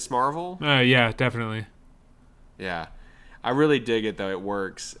Miss Marvel. Yeah, definitely. Yeah. I really dig it, though. It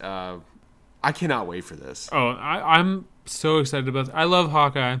works. I cannot wait for this. Oh, I'm so excited about this. I love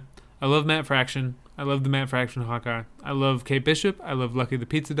Hawkeye. I love Matt Fraction. I love the Matt Fraction Hawkeye. I love Kate Bishop. I love Lucky the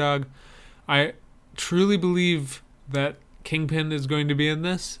Pizza Dog. I truly believe that Kingpin is going to be in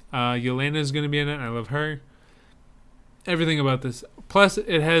this. Yelena is going to be in it. I love her. Everything about this. Plus,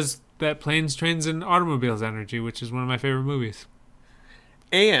 it has that Planes, Trains, and Automobiles energy, which is one of my favorite movies.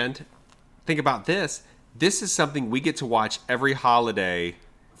 And think about this. This is something we get to watch every holiday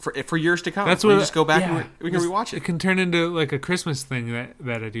for years to come. That's we what. just go back yeah, and we can rewatch it. It can turn into like a Christmas thing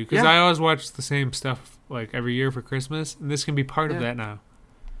that I do, because Yeah. I always watch the same stuff like every year for Christmas, and this can be part of that now.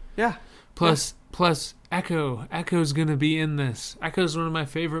 Yeah. Plus Echo. Echo's gonna be in this. Echo's one of my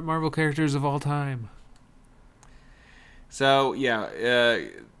favorite Marvel characters of all time. So yeah,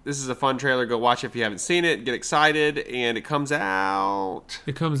 this is a fun trailer. Go watch it if you haven't seen it. Get excited, and it comes out.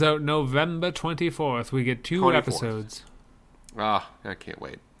 It comes out November 24th. We get 2 24th. episodes. I can't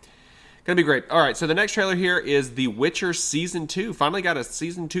wait. Gonna be great. All right, so the next trailer here is The Witcher Season 2. Finally got a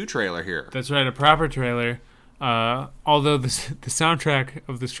Season 2 trailer here. That's right, a proper trailer. Although the soundtrack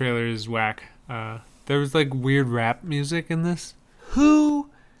of this trailer is whack. There was like weird rap music in this. Who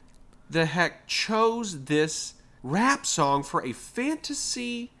the heck chose this rap song for a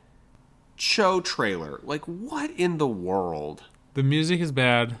fantasy show trailer? Like, what in the world? The music is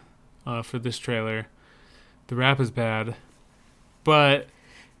bad for this trailer. The rap is bad. But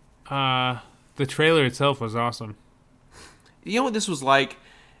the trailer itself was awesome. You know what this was like?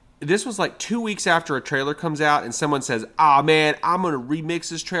 This was like 2 weeks after a trailer comes out and someone says, man, I'm going to remix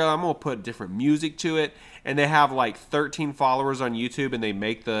this trailer. I'm going to put different music to it. And they have like 13 followers on YouTube, and they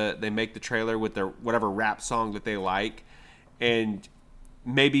make the trailer with their whatever rap song that they like. And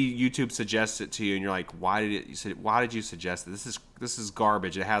maybe YouTube suggests it to you, and you're like, why did you suggest it? This is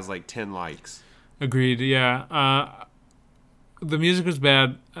garbage. It has like 10 likes. Agreed, yeah. The music was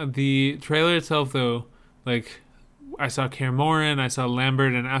bad. The trailer itself, though, like, I saw Kaer Morhen, I saw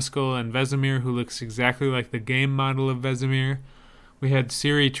Lambert and Eskel and Vesemir, who looks exactly like the game model of Vesemir. We had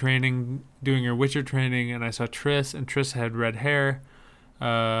Ciri doing her Witcher training, and I saw Triss, and Triss had red hair.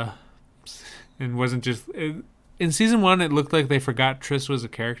 And wasn't just... in Season 1, it looked like they forgot Triss was a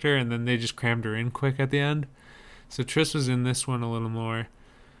character, and then they just crammed her in quick at the end. So Triss was in this one a little more.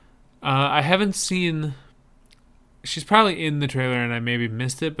 I haven't seen... She's probably in the trailer and I maybe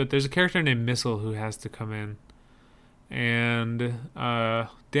missed it, but there's a character named Missile who has to come in. And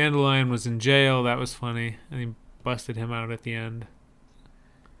Dandelion was in jail. That was funny. And he busted him out at the end.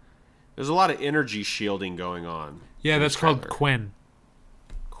 There's a lot of energy shielding going on. Yeah, that's called Quen.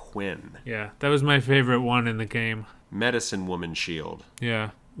 Quen. Yeah, that was my favorite one in the game. Medicine Woman shield.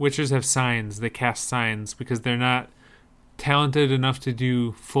 Yeah. Witchers have signs. They cast signs because they're not talented enough to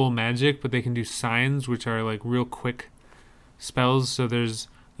do full magic, but they can do signs, which are like real quick spells. So there's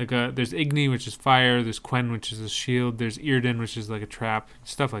there's Igni, which is fire. There's Quen, which is a shield. There's Irden, which is like a trap.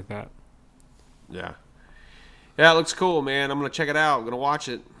 Stuff like that. Yeah. Yeah, it looks cool, man. I'm gonna check it out. I'm gonna watch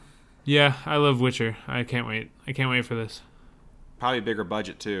it. Yeah, I love Witcher. I can't wait. I can't wait for this. Probably a bigger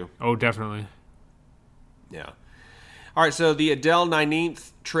budget too. Oh, definitely. Yeah. All right, so the Adele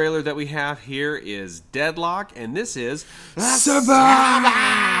 19th trailer that we have here is Deadlock, and this is Saban!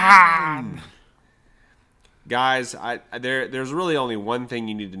 Guys, there's really only one thing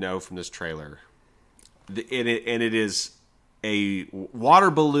you need to know from this trailer, and it is a water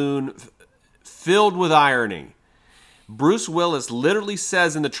balloon filled with irony. Bruce Willis literally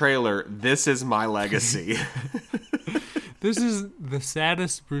says in the trailer, "This is my legacy." This is the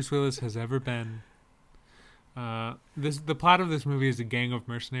saddest Bruce Willis has ever been. The plot of this movie is a gang of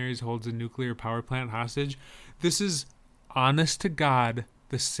mercenaries holds a nuclear power plant hostage. This is, honest to God,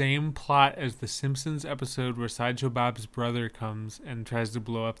 the same plot as the Simpsons episode where Sideshow Bob's brother comes and tries to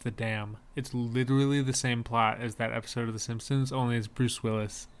blow up the dam. It's literally the same plot as that episode of The Simpsons, only it's Bruce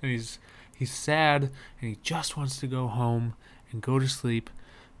Willis. And he's sad, and he just wants to go home and go to sleep,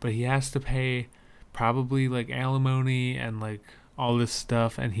 but he has to pay probably like alimony and like all this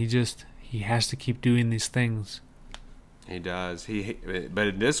stuff, and he has to keep doing these things. He does. But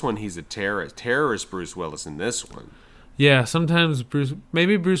in this one, he's a terrorist Bruce Willis in this one. Yeah, sometimes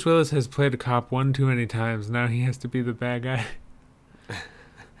maybe Bruce Willis has played a cop one too many times. Now he has to be the bad guy.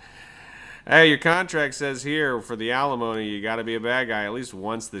 Hey, your contract says here for the alimony, you got to be a bad guy at least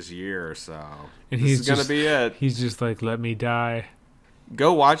once this year or so. And this is going to be it. He's just like, let me die.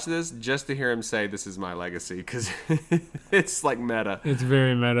 Go watch this just to hear him say, "This is my legacy," because it's like meta. It's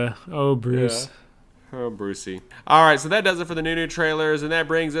very meta. Oh, Bruce. Yeah. Oh, Brucey. All right, so that does it for the new trailers, and that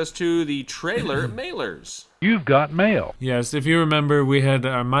brings us to the trailer mailers. You've got mail. Yes, if you remember, we had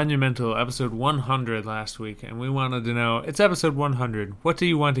our monumental episode 100 last week, and we wanted to know, it's episode 100. What do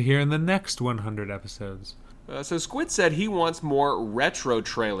you want to hear in the next 100 episodes? So Squid said he wants more retro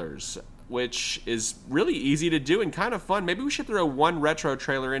trailers, which is really easy to do and kind of fun. Maybe we should throw one retro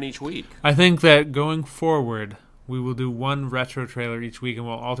trailer in each week. I think that going forward, we will do one retro trailer each week, and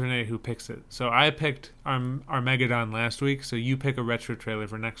we'll alternate who picks it. So I picked Armageddon last week, so you pick a retro trailer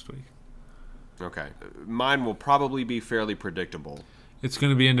for next week. Okay. Mine will probably be fairly predictable. It's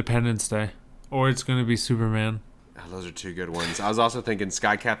going to be Independence Day, or it's going to be Superman. Oh, those are two good ones. I was also thinking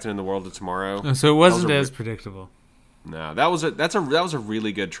Sky Captain and the World of Tomorrow. So it wasn't as predictable. No, that was a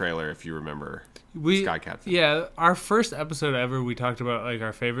really good trailer if you remember. Sky Captain. Yeah, our first episode ever, we talked about like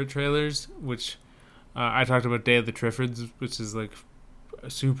our favorite trailers, which I talked about Day of the Triffids, which is like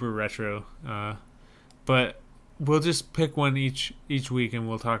super retro. But we'll just pick one each week and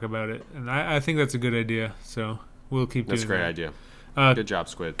we'll talk about it. And I think that's a good idea. So we'll keep doing that. That's a great idea. Good job,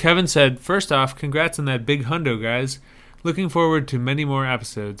 Squid. Kevin said, first off, congrats on that big hundo, guys. Looking forward to many more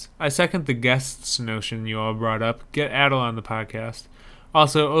episodes. I second the guests notion you all brought up. Get Adel on the podcast.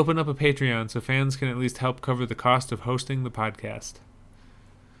 Also, open up a Patreon so fans can at least help cover the cost of hosting the podcast.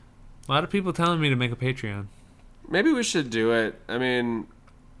 A lot of people telling me to make a Patreon. Maybe we should do it. I mean,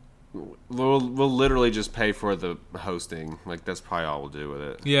 we'll literally just pay for the hosting. Like, that's probably all we'll do with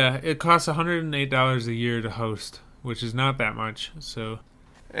it. Yeah, it costs $108 a year to host, which is not that much, so...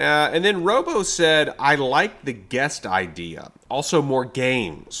 And then Robo said, I like the guest idea. Also, more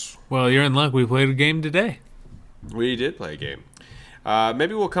games. Well, you're in luck. We played a game today. We did play a game.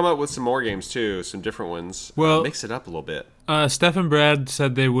 Maybe we'll come up with some more games, too. Some different ones. Well, mix it up a little bit. Steph and Brad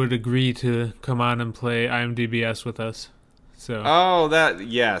said they would agree to come on and play IMDbS with us. So. Oh,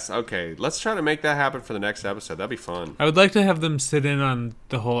 yes. Okay. Let's try to make that happen for the next episode. That'd be fun. I would like to have them sit in on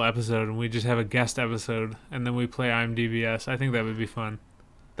the whole episode, and we just have a guest episode, and then we play IMDbS. I think that would be fun.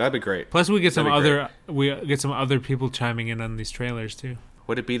 That'd be great. Plus, we get some other people chiming in on these trailers too.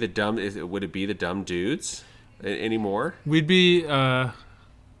 Would it be the dumb dudes anymore? We'd have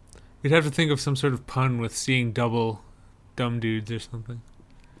to think of some sort of pun with seeing double dumb dudes or something.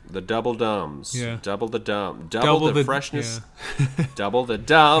 The double dumbs. Yeah. Double the dumb. Double the freshness. Yeah. Double the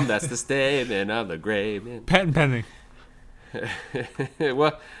dumb. That's the statement of the grave. Patent pending.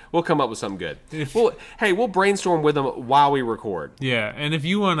 Well, we'll come up with something good. We'll brainstorm with them while we record. Yeah, and if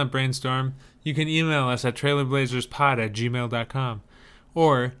you want to brainstorm, you can email us at trailerblazerspod@gmail.com,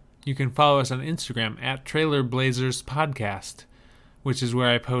 or you can follow us on Instagram at trailerblazerspodcast, which is where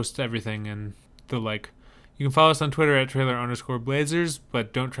I post everything and the like. You can follow us on Twitter at trailer_blazers,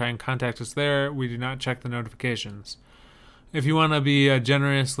 but don't try and contact us there. We do not check the notifications. If you want to be a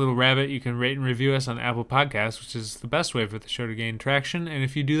generous little rabbit, you can rate and review us on Apple Podcasts, which is the best way for the show to gain traction. And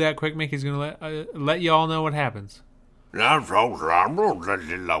if you do that, Quick Mickey's going to let you all know what happens. Now, folks, I'm going to let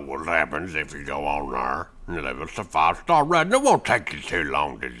you know what happens if you go on there and leave us a 5-star rating. It won't take you too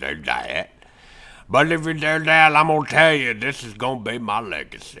long to do that. But if you do that, I'm going to tell you, this is going to be my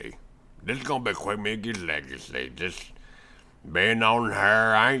legacy. This is going to be Quick Mickey's legacy. Just being on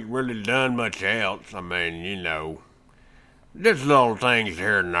her, I ain't really done much else. I mean, you know... Just little things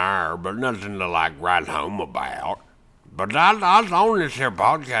here and there, but nothing to like write home about. But I was on this here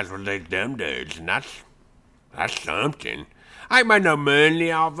podcast with these dumb dudes, and that's something. I ain't made no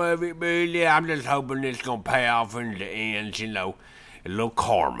money off of it, but yeah, I'm just hoping it's gonna pay off in the end, you know, a little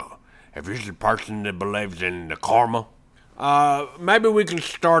karma. If you're the person that believes in the karma, maybe we can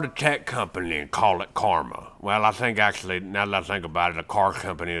start a tech company and call it Karma. Well, I think actually, now that I think about it, a car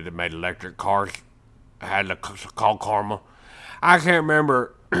company that made electric cars had to call Karma. I can't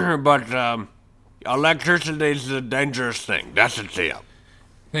remember, but Electricity is a dangerous thing. That's a tip.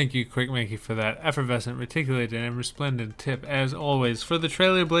 Thank you, Quick Mickey, for that effervescent, reticulated, and resplendent tip, as always. For the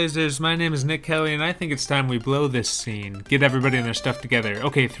Trailer Blazers, my name is Nick Kelly, and I think it's time we blow this scene. Get everybody and their stuff together.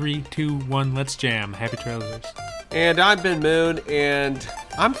 Okay, 3, 2, 1, let's jam. Happy Trailers. And I'm Ben Moon, and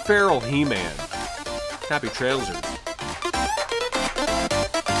I'm Feral He-Man. Happy Trailers.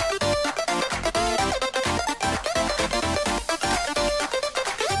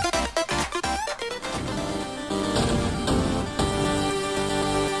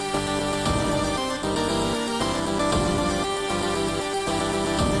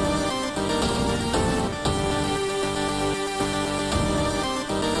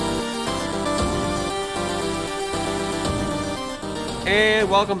 And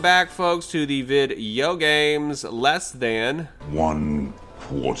welcome back, folks, to the Video Games Less Than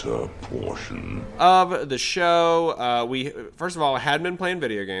 1/4 portion of the show. We first of all hadn't been playing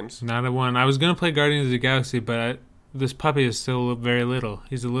video games. Not a one. I was going to play Guardians of the Galaxy, but this puppy is still very little.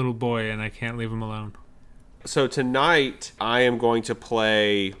 He's a little boy, and I can't leave him alone. So tonight, I am going to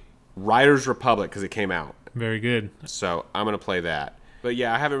play Riders Republic because it came out. Very good. So I'm going to play that. But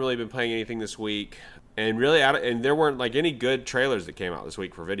yeah, I haven't really been playing anything this week. And really, and there weren't like any good trailers that came out this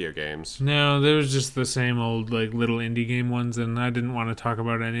week for video games. No, there was just the same old like little indie game ones, and I didn't want to talk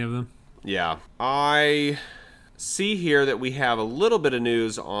about any of them. Yeah. I see here that we have a little bit of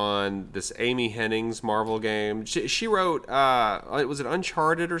news on this Amy Hennig's Marvel game. She wrote, was it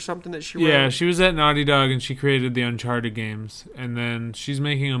Uncharted or something that she wrote? Yeah, she was at Naughty Dog, and she created the Uncharted games. And then she's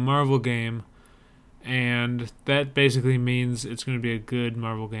making a Marvel game. And that basically means it's going to be a good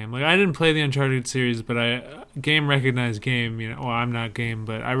Marvel game. Like, I didn't play the Uncharted series, but game recognized game, you know, well, I'm not game,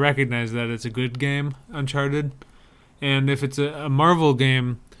 but I recognize that it's a good game, Uncharted. And if it's a Marvel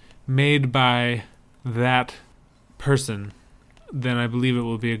game made by that person, then I believe it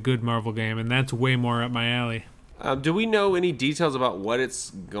will be a good Marvel game, and that's way more up my alley. Do we know any details about what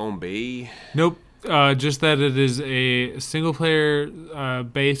it's going to be? Nope. Just that it is a single-player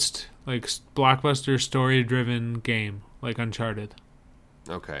based, like, blockbuster story-driven game, like Uncharted.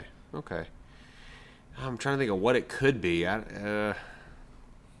 Okay. I'm trying to think of what it could be. I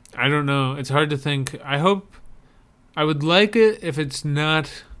don't know. It's hard to think. I would like it if it's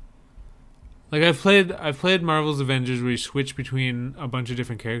not. Like, I've played Marvel's Avengers where you switch between a bunch of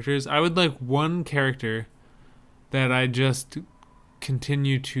different characters. I would like one character that I just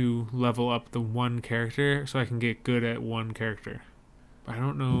continue to level up the one character so I can get good at one character. I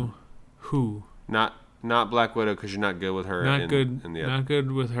don't know who. Not Black Widow because you're not good with her. Not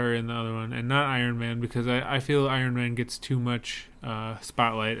good with her in the other one, and not Iron Man because I feel Iron Man gets too much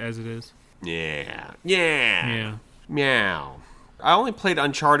spotlight as it is. Yeah. Meow. I only played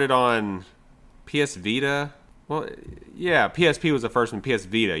Uncharted on PS Vita. Well, yeah, PSP was the first one. PS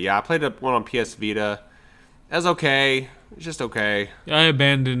Vita. Yeah, I played one on PS Vita. It was okay. It's just okay. I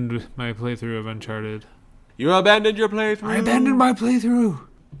abandoned my playthrough of Uncharted. You abandoned your playthrough? I abandoned my playthrough.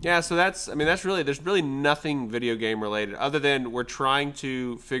 Yeah, so there's really nothing video game related other than we're trying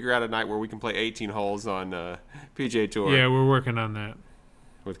to figure out a night where we can play 18 holes on PGA Tour. Yeah, we're working on that.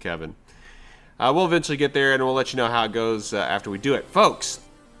 With Kevin. We'll eventually get there, and we'll let you know how it goes after we do it. Folks,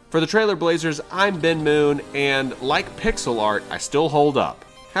 for the Trailer Blazers, I'm Ben Moon, and like pixel art, I still hold up.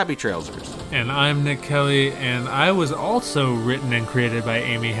 Happy Trailsers. And I'm Nick Kelly, and I was also written and created by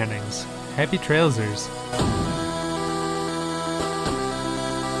Amy Hennings. Happy Trailsers.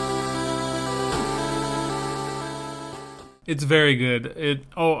 It's very good.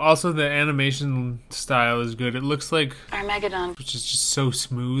 Also the animation style is good. It looks like Armageddon, which is just so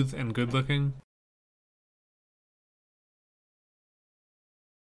smooth and good looking.